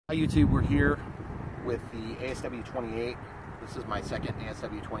Hi YouTube, we're here with the ASW-28. This is my second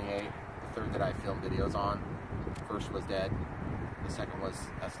ASW-28, the third that I filmed videos on. The first was dead, the second was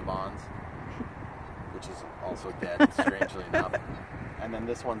Esteban's, which is also dead, strangely enough. And then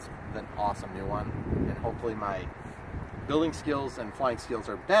this one's an awesome new one, and hopefully my building skills and flying skills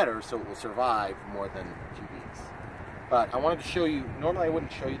are better so it will survive more than a few weeks. But I wanted to show you, normally I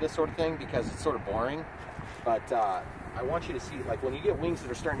wouldn't show you this sort of thing because it's sort of boring, but I want you to see, like when you get wings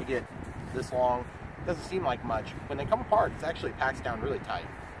that are starting to get this long, it doesn't seem like much. When they come apart, it actually packs down really tight.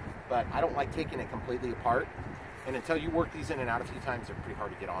 But I don't like taking it completely apart. And until you work these in and out a few times, they're pretty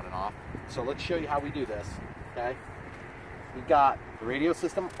hard to get on and off. So let's show you how we do this, okay? We've got the radio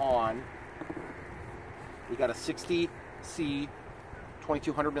system on. We got a 60C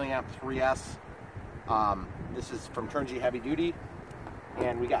 2200 milliamp 3S. This is from Turnkey Heavy Duty.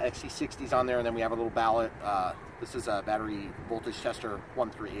 And we got XC60s on there, and then we have a little ballot. This is a battery voltage tester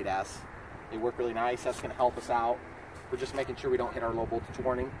 138S. They work really nice. That's going to help us out. We're just making sure we don't hit our low voltage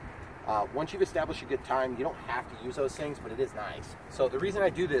warning. Once you've established a good time, you don't have to use those things, but it is nice. So the reason I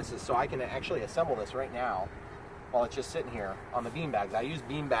do this is so I can actually assemble this right now while it's just sitting here on the bean bags. I use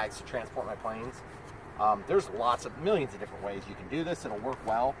bean bags to transport my planes. There's millions of different ways you can do this. It'll work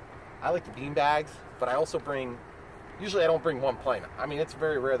well. I like the bean bags, but I also bring, usually I don't bring one plane. I mean, it's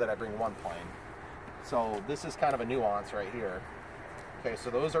very rare that I bring one plane. So this is kind of a nuance right here. Okay,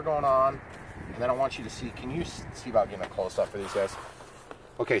 so those are going on. And then I want you to see, can you see about getting a close up for these guys?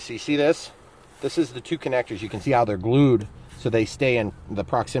 Okay, so you see this? This is the two connectors. You can see how they're glued so they stay in the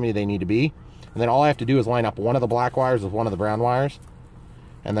proximity they need to be. And then all I have to do is line up one of the black wires with one of the brown wires.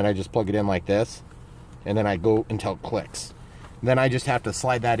 And then I just plug it in like this. And then I go until it clicks. And then I just have to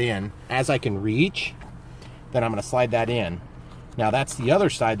slide that in. As I can reach, then I'm going to slide that in. Now that's the other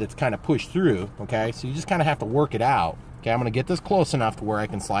side that's kind of pushed through, okay? So you just kind of have to work it out. Okay, I'm going to get this close enough to where I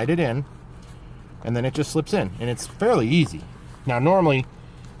can slide it in, and then it just slips in, and it's fairly easy. Now normally,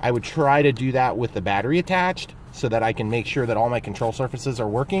 I would try to do that with the battery attached so that I can make sure that all my control surfaces are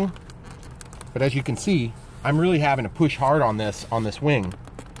working. But as you can see, I'm really having to push hard on this wing,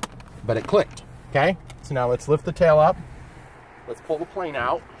 but it clicked, okay? So now let's lift the tail up. Let's pull the plane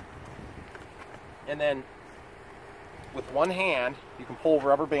out, and then with one hand, you can pull a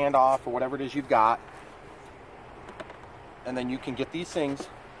rubber band off or whatever it is you've got, and then you can get these things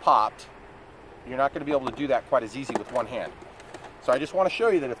popped. You're not going to be able to do that quite as easy with one hand. So I just want to show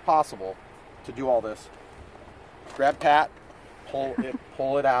you that it's possible to do all this. Grab Pat,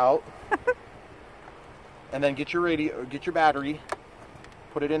 pull it out, and then get your radio, get your battery,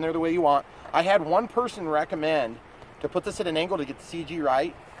 put it in there the way you want. I had one person recommend to put this at an angle to get the CG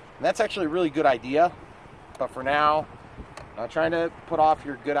right, and that's actually a really good idea. But for now, I'm not trying to put off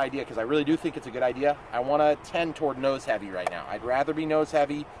your good idea because I really do think it's a good idea. I want to tend toward nose heavy right now. I'd rather be nose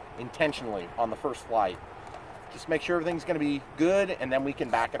heavy intentionally on the first flight. Just make sure everything's going to be good, and then we can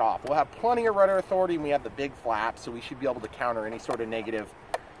back it off. We'll have plenty of rudder authority, and we have the big flap, so we should be able to counter any sort of negative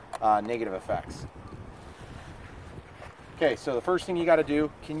effects. Okay, so the first thing you got to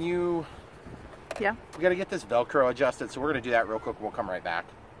do, Yeah. We got to get this Velcro adjusted, so we're going to do that real quick. We'll come right back.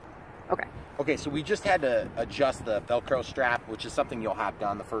 Okay. Okay, so we just had to adjust the Velcro strap, which is something you'll have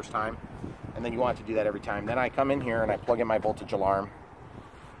done the first time. And then you want to do that every time. Then I come in here and I plug in my voltage alarm.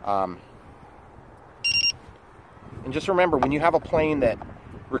 And just remember, when you have a plane that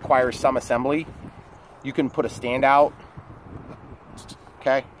requires some assembly, you can put a standout.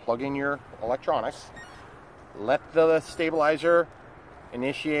 Okay, plug in your electronics. Let the stabilizer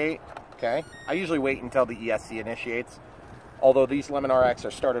initiate. Okay, I usually wait until the ESC initiates. Although these Lemon RX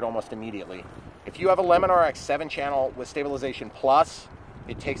are started almost immediately. If you have a Lemon RX 7-channel with stabilization plus,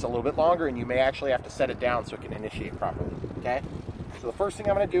 it takes a little bit longer, and you may actually have to set it down so it can initiate properly, okay? So the first thing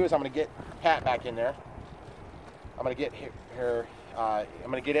I'm gonna do is I'm gonna get Pat back in there. I'm gonna get I'm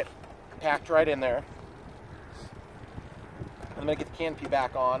gonna get it packed right in there. I'm gonna get the canopy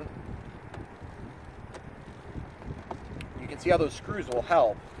back on. You can see how those screws will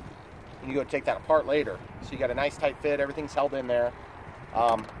help when you go take that apart later. So you got a nice tight fit, everything's held in there.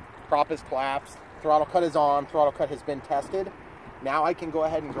 Prop is collapsed, throttle cut is on, throttle cut has been tested. Now I can go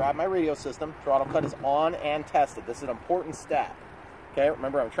ahead and grab my radio system. Throttle cut is on and tested. This is an important step. Okay,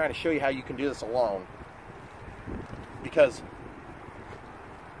 remember I'm trying to show you how you can do this alone, because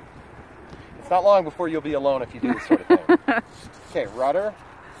it's not long before you'll be alone if you do this sort of thing. Okay, rudder,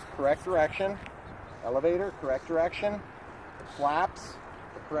 correct direction. Elevator, correct direction. Flaps,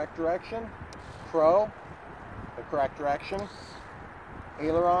 the correct direction. Pro, the correct direction.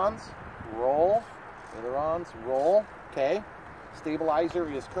 Ailerons, roll. Ailerons, roll. Okay. Stabilizer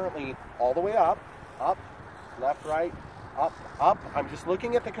is currently all the way up, left, right, up, up. I'm just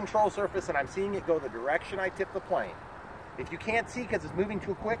looking at the control surface and I'm seeing it go the direction I tip the plane. If you can't see because it's moving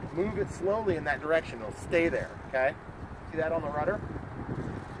too quick, move it slowly in that direction. It'll stay there, okay? See that on the rudder?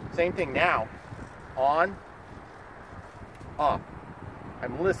 Same thing now. On, off.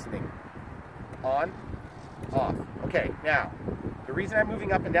 I'm listening. On, off. Okay, now, the reason I'm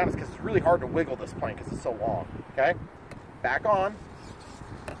moving up and down is because it's really hard to wiggle this plane because it's so long, okay? Back on.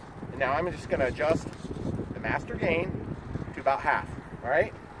 And now I'm just going to adjust the master gain to about half, all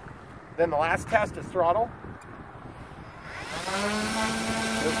right? Then the last test is throttle.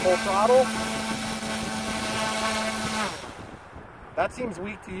 There's full throttle. That seems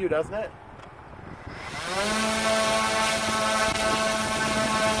weak to you, doesn't it?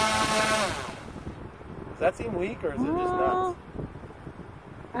 Does that seem weak, or is it just nuts?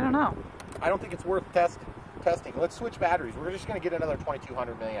 I don't know. I don't think it's worth testing. Let's switch batteries. We're just going to get another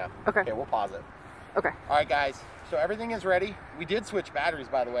 2200 milliamp. Okay. Okay, we'll pause it. Okay. All right, guys. So everything is ready. We did switch batteries,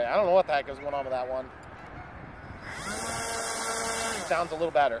 by the way. I don't know what the heck is going on with that one. Sounds a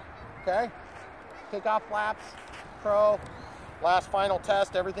little better. Okay. Take off flaps. Pro. Last final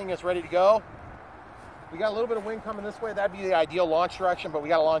test. Everything is ready to go. We got a little bit of wind coming this way. That'd be the ideal launch direction, but we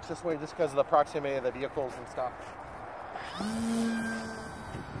got to launch this way just because of the proximity of the vehicles and stuff.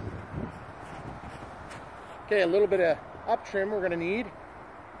 Okay, a little bit of up trim we're going to need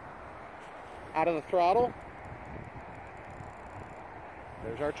out of the throttle.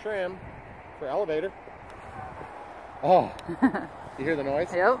 There's our trim for elevator. Oh, you hear the noise?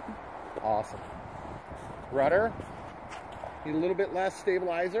 Yep. Awesome. Rudder. Need a little bit less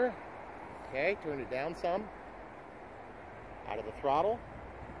stabilizer. Okay, turn it down some. Out of the throttle.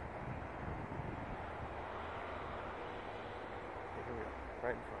 Okay, here we go.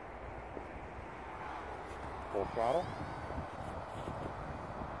 Right in front. Full throttle.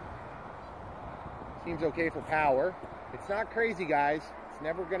 Seems okay for power. It's not crazy, guys. It's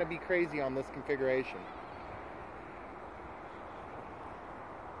never going to be crazy on this configuration.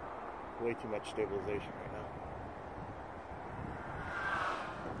 Way too much stabilization right now.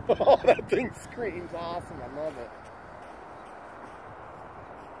 Oh, that thing screams awesome. I love it.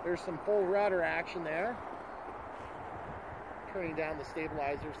 There's some full rudder action there. Turning down the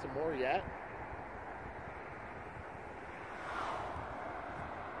stabilizer some more yet.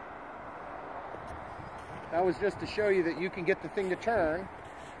 That was just to show you that you can get the thing to turn.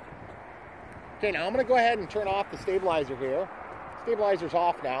 Okay, now I'm going to go ahead and turn off the stabilizer here. Stabilizer's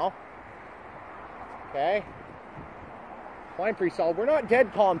off now. Okay. Flying pretty solid. We're not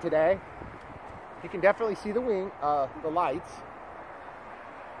dead calm today. You can definitely see the the lights.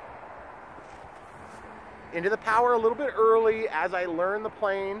 Into the power a little bit early as I learn the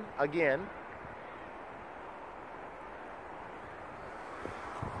plane again.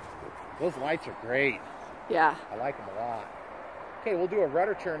 Those lights are great. Yeah. I like them a lot. Okay, we'll do a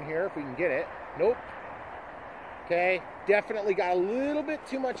rudder turn here if we can get it. Nope. Okay, definitely got a little bit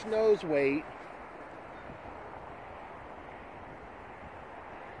too much nose weight.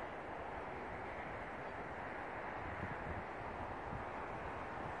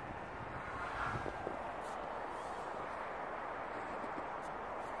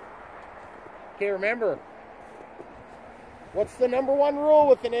 Okay, remember, what's the #1 rule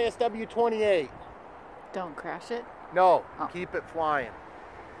with an ASW-28? Don't crash it. No, oh. Keep it flying.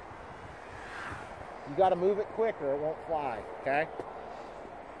 You got to move it quick or it won't fly, okay?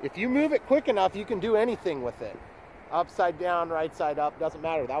 If you move it quick enough, you can do anything with it. Upside down, right side up, doesn't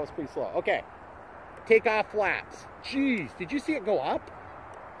matter. That was pretty slow. Okay, take off flaps. Jeez, did you see it go up?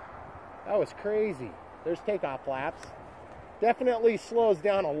 That was crazy. There's takeoff flaps. Definitely slows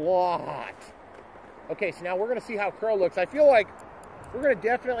down a lot. Okay, so now we're gonna see how crow looks. I feel like we're gonna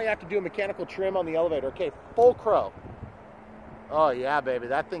definitely have to do a mechanical trim on the elevator. Okay, full crow. Oh yeah, baby,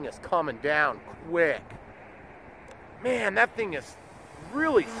 that thing is coming down quick. Man, that thing is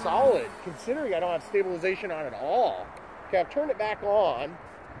really solid, considering I don't have stabilization on at all. Okay, I've turned it back on.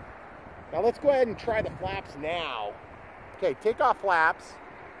 Now let's go ahead and try the flaps now. Okay, take off flaps.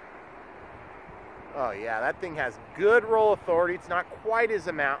 Oh yeah, that thing has good roll authority. It's not quite as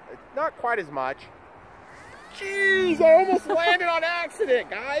much. Jeez, I almost landed on accident,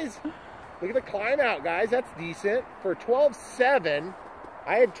 guys. Look at the climb out, guys. That's decent. For 12.7,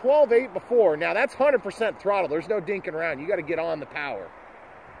 I had 12.8 before. Now that's 100% throttle. There's no dinking around. You got to get on the power.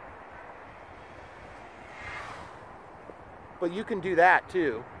 But you can do that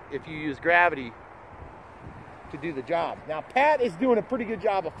too if you use gravity to do the job. Now Pat is doing a pretty good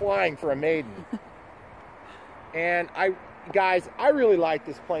job of flying for a Maiden. And guys, I really like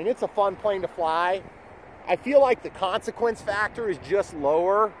this plane. It's a fun plane to fly. I feel like the consequence factor is just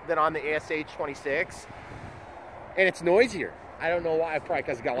lower than on the ASH-26. And it's noisier. I don't know why, probably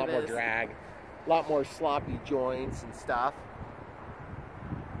because it's got a lot It more is. drag, a lot more sloppy joints and stuff.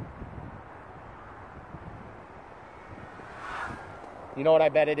 You know what I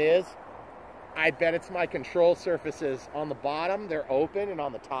bet it is? I bet it's my control surfaces. On the bottom, they're open, and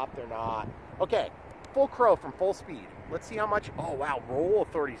on the top, they're not. Okay, full crow from full speed. Let's see how much. Oh, wow, roll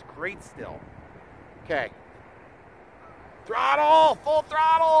authority is great still. Okay. Throttle, full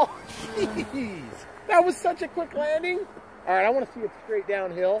throttle. Jeez, that was such a quick landing. All right, I want to see it straight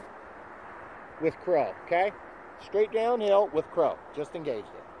downhill with crow, okay? Straight downhill with crow. Just engaged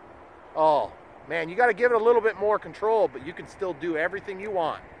it. Oh, man, you got to give it a little bit more control, but you can still do everything you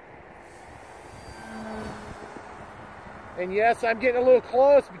want. And yes, I'm getting a little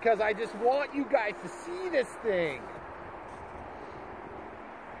close because I just want you guys to see this thing.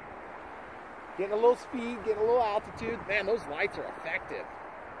 Getting a little speed, getting a little altitude. Man, those lights are effective.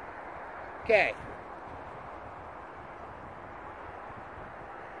 Okay.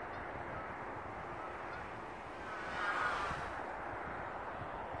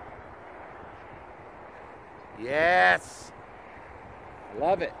 Yes.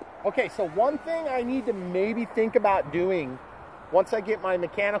 Love it. Okay, so one thing I need to maybe think about doing once I get my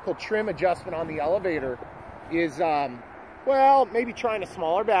mechanical trim adjustment on the elevator is, well, maybe trying a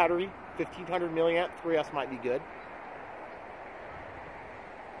smaller battery. 1500 milliamp 3S might be good.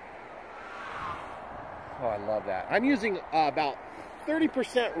 Oh, I love that. I'm using about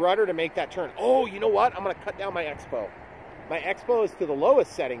 30% rudder to make that turn. Oh, you know what? I'm going to cut down my expo. My expo is to the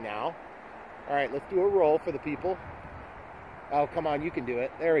lowest setting now. All right, let's do a roll for the people. Oh, come on, you can do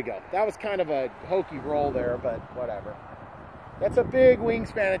it. There we go. That was kind of a hokey roll there, but whatever. That's a big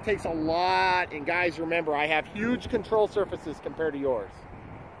wingspan. It takes a lot. And guys, remember, I have huge control surfaces compared to yours.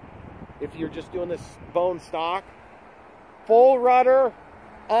 If you're just doing this bone stock, full rudder,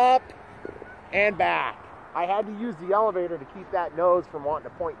 up and back. I had to use the elevator to keep that nose from wanting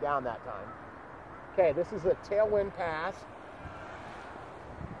to point down that time. Okay, this is a tailwind pass.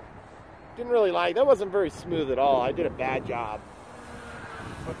 Didn't really like, that wasn't very smooth at all. I did a bad job.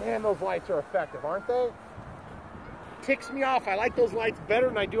 But man, those lights are effective, aren't they? Ticks me off. I like those lights better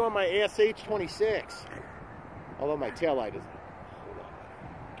than I do on my ASW-28. Although my tail light is.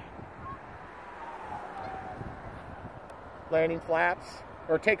 Landing flaps,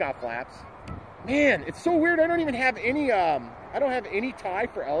 or takeoff flaps. Man, it's so weird. I don't even have any, I don't have any tie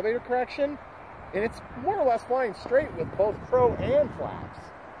for elevator correction. And it's more or less flying straight with both crow and flaps.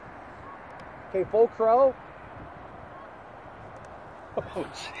 Okay, full crow. Oh,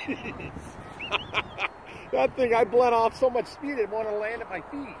 jeez. That thing, I bled off so much speed, it wanted to land at my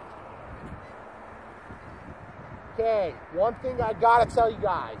feet. Okay, one thing I gotta tell you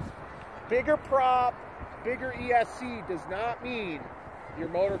guys. Bigger prop, bigger ESC does not mean your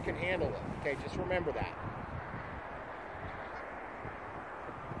motor can handle it. Okay, just remember that.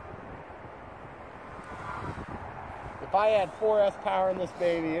 If I had 4S power in this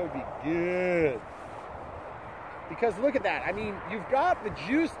baby, it would be good. Because look at that. I mean, you've got the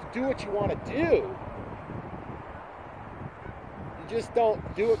juice to do what you want to do. You just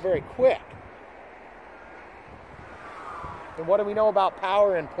don't do it very quick. And what do we know about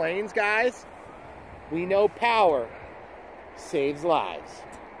power in planes, guys? We know power saves lives.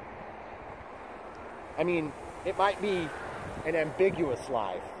 I mean, it might be an ambiguous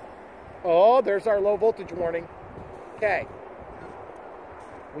life. Oh, there's our low voltage warning. Okay.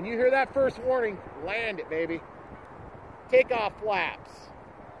 When you hear that first warning, land it, baby. Take off flaps.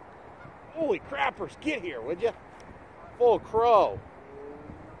 Holy crappers, get here, would you? Full crow.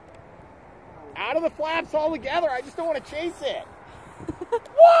 Out of the flaps altogether. I just don't want to chase it.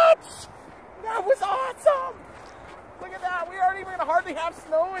 What? That was awesome. Look at that. We aren't even going to hardly have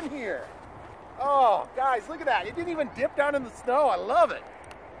snow in here. Oh, guys, look at that. It didn't even dip down in the snow. I love it.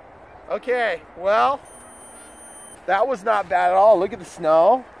 Okay, well, that was not bad at all. Look at the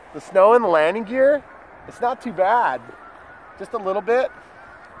snow. The snow in the landing gear. It's not too bad. Just a little bit.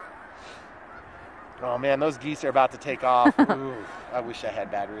 Oh, man, those geese are about to take off. Ooh, I wish I had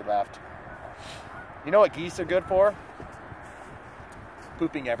battery left. You know what geese are good for?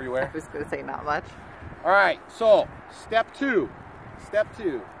 Pooping everywhere. I was going to say not much. All right, so step two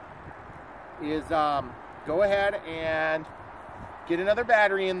is go ahead and get another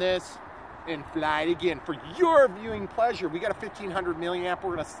battery in this and fly it again for your viewing pleasure. We got a 1500 milliamp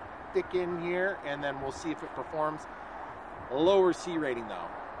we're going to stick in here, and then we'll see if it performs. Lower C rating though,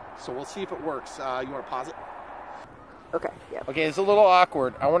 so we'll see if it works. You want to pause it? Okay, yeah. Okay, it's a little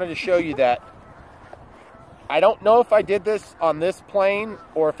awkward. I wanted to show you that I don't know if I did this on this plane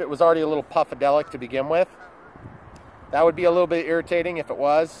or if it was already a little puffadelic to begin with. That would be a little bit irritating if it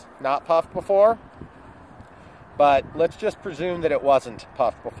was not puffed before. But let's just presume that it wasn't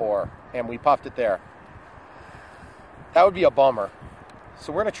puffed before, and we puffed it there. That would be a bummer.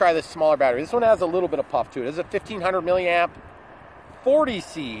 So we're going to try this smaller battery. This one has a little bit of puff to it. This is a 1500 milliamp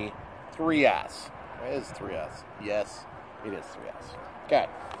 40C 3S. It is 3S. Yes, it is 3S. Okay,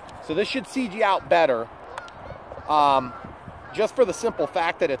 so this should CG out better, just for the simple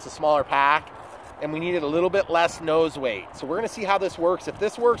fact that it's a smaller pack, and we needed a little bit less nose weight. So we're going to see how this works. If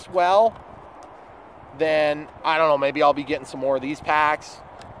this works well, then, I don't know, maybe I'll be getting some more of these packs,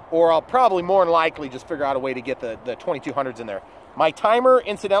 or I'll probably more than likely just figure out a way to get the 2200s in there. My timer,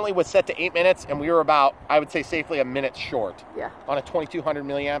 incidentally, was set to 8 minutes, and we were about, I would say safely, a minute short on a 2200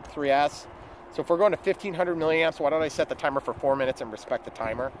 milliamp 3S. So if we're going to 1500 milliamps, why don't I set the timer for 4 minutes and respect the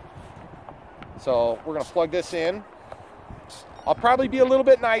timer? So we're going to plug this in. I'll probably be a little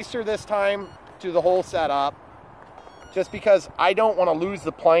bit nicer this time to the whole setup, just because I don't want to lose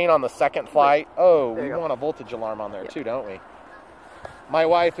the plane on the second flight. Oh, we want a voltage alarm on there too, don't we? My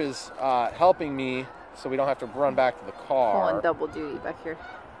wife is helping me so we don't have to run back to the car. On double duty back here.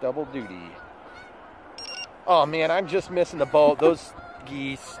 Double duty. Oh man, I'm just missing the boat. Those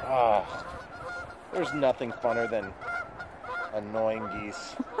geese. Oh, there's nothing funner than annoying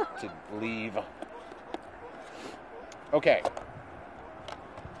geese to leave. Okay.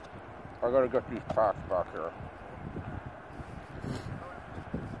 I gotta get these packs back here.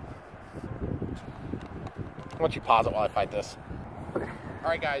 Why don't you pause it while I fight this? Okay. All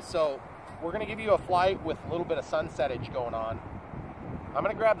right, guys, so we're going to give you a flight with a little bit of sunsettage going on. I'm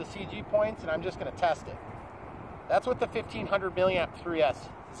going to grab the CG points, and I'm just going to test it. That's with the 1500 milliamp 3S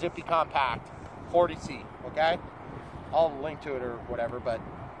Zippy Compact 40C, okay? I'll link to it or whatever, but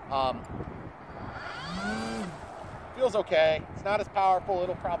feels okay. It's not as powerful.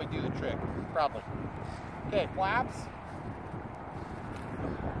 It'll probably do the trick, probably. Okay, flaps.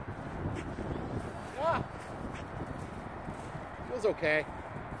 Yeah. Feels okay.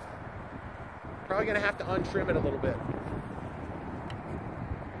 Probably gonna have to untrim it a little bit.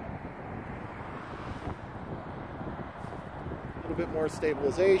 A little bit more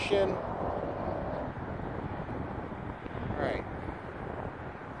stabilization. All right.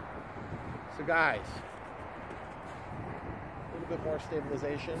 So guys, a little bit more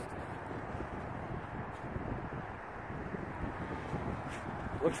stabilization.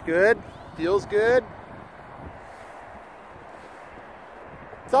 Looks good. Feels good.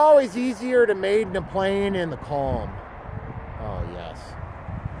 It's always easier to maiden a plane in the calm. Oh, yes.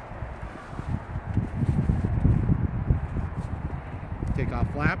 Take off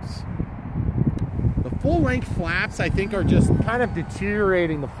flaps. The full-length flaps, I think, are just kind of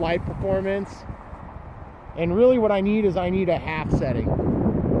deteriorating the flight performance. And really what I need is I need a half setting.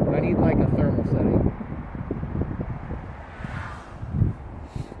 I need like a thermal setting.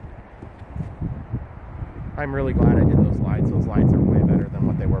 I'm really glad I did those lights. Those lights are way better than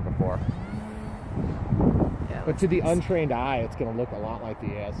what they were before. Yeah, but to the untrained eye, it's going to look a lot like the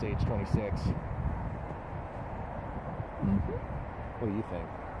ASW-28. What do you think?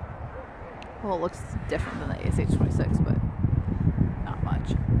 Well, it looks different than the ASW-28, but not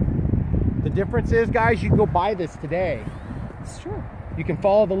much. The difference is, guys, you can go buy this today. It's true. You can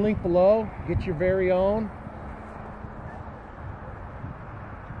follow the link below, get your very own.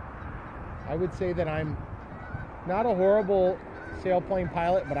 I would say that I'm not a horrible sailplane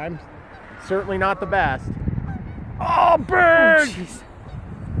pilot, but I'm certainly not the best. Oh, bird!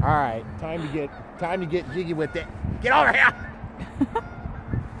 Oh, all right, time to get jiggy with it. Get over here!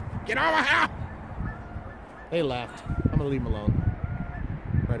 Get over here! They left. I'm gonna leave them alone.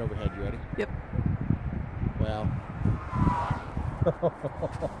 Right overhead. You ready? Yep. Well, that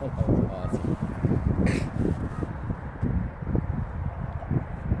was awesome.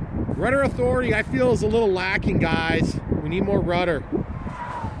 Rudder authority, I feel, is a little lacking, guys. We need more rudder.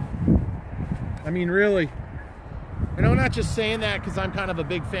 I mean, really. And I'm not just saying that because I'm kind of a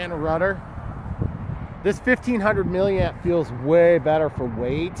big fan of rudder. This 1500 milliamp feels way better for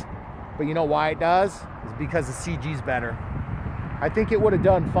weight. But you know why it does? It's because the CG's better. I think it would have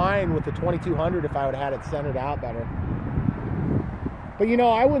done fine with the 2200 if I would have had it centered out better. But you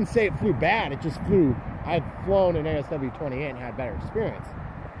know, I wouldn't say it flew bad. It just flew. I've flown an ASW-28 and had better experience.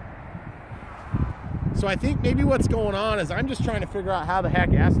 So I think maybe what's going on is I'm just trying to figure out how the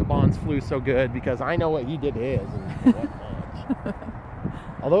heck Esteban's flew so good, because I know what he did to his and what much.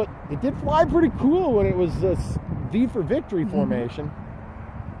 Although it did fly pretty cool when it was this V for victory formation.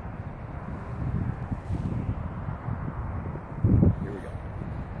 Here we go.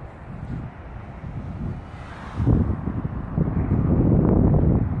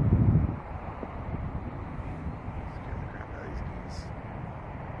 Scare the crap out of these geese.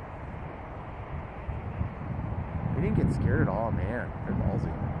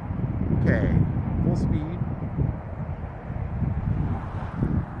 Okay, full speed.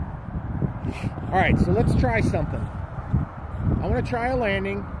 All right, so let's try something. I want to try a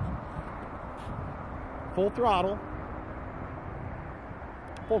landing. Full throttle.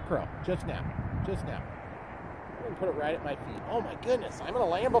 Full crow, just now, just now. I'm gonna put it right at my feet. Oh my goodness, I'm gonna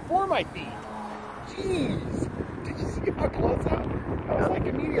land before my feet. Jeez, did you see how close that was? Like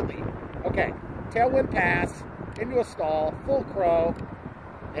immediately. Okay, tailwind pass, into a stall, full crow.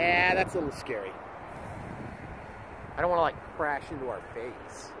 Yeah, that's a little scary. I don't wanna like crash into our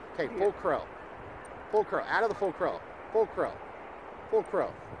face. Okay, full crow. Full crow, out of the full crow. Full crow, full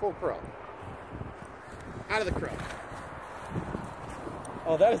crow, full crow. Out of the crow.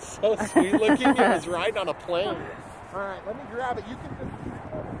 Oh, that is so sweet looking. It was riding on a plane. All right, let me grab it. You can just...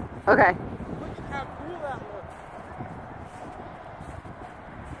 Okay. Look at how cool that looks.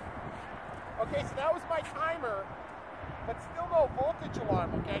 Okay, so that was my timer, but still no voltage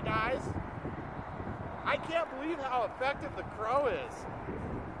alarm, okay, guys? I can't believe how effective the crow is.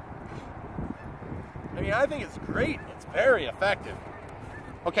 I mean, I think it's great. It's very effective.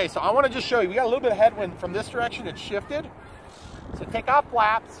 Okay, so I want to just show you. We got a little bit of headwind from this direction. It's shifted. So take off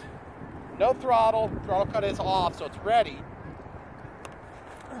flaps, no throttle, throttle cut is off, so it's ready.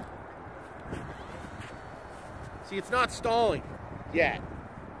 See, it's not stalling yet,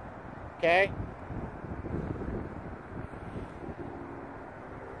 okay?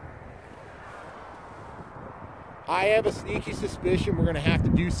 I have a sneaky suspicion we're gonna have to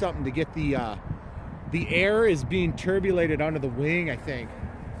do something to get the air is being turbulated onto the wing, I think.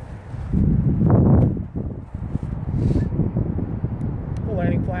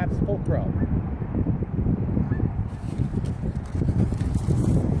 Landing flaps, full crow.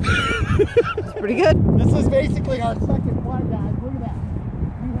 It's pretty good. This is basically our second flight, guys. Look at that.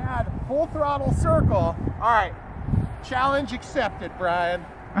 We had full throttle circle. All right, challenge accepted, Brian.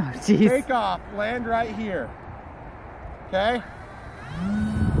 Oh, jeez. Take off, land right here. Okay?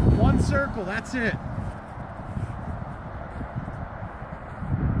 One circle, that's it.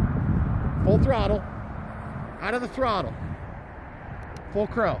 Full throttle, out of the throttle. Full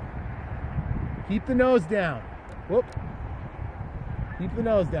crow. Keep the nose down. Whoop. Keep the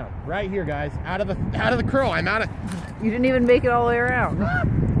nose down. Right here, guys. Out of the crow. I'm out of. You didn't even make it all the way around.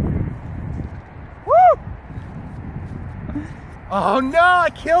 Woo! Oh no! I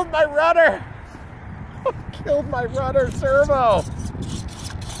killed my rudder. Killed my rudder servo.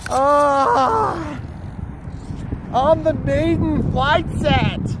 Oh! On the Maiden flight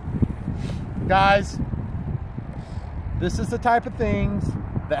set, guys. This is the type of things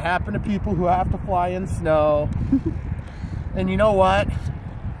that happen to people who have to fly in snow. And you know what?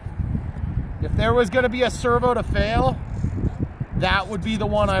 If there was going to be a servo to fail, that would be the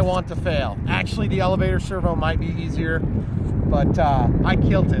one I want to fail. Actually, the elevator servo might be easier, but I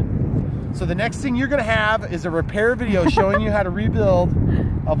killed it. So the next thing you're going to have is a repair video showing you how to rebuild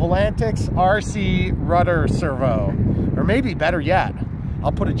a Volantex RC rudder servo. Or maybe better yet,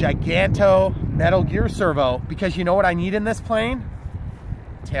 I'll put a Giganto Metal Gear servo, because you know what I need in this plane?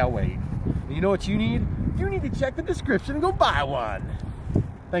 Tail weight. And you know what you need? You need to check the description and go buy one.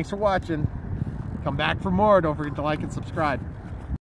 Thanks for watching. Come back for more. Don't forget to like and subscribe.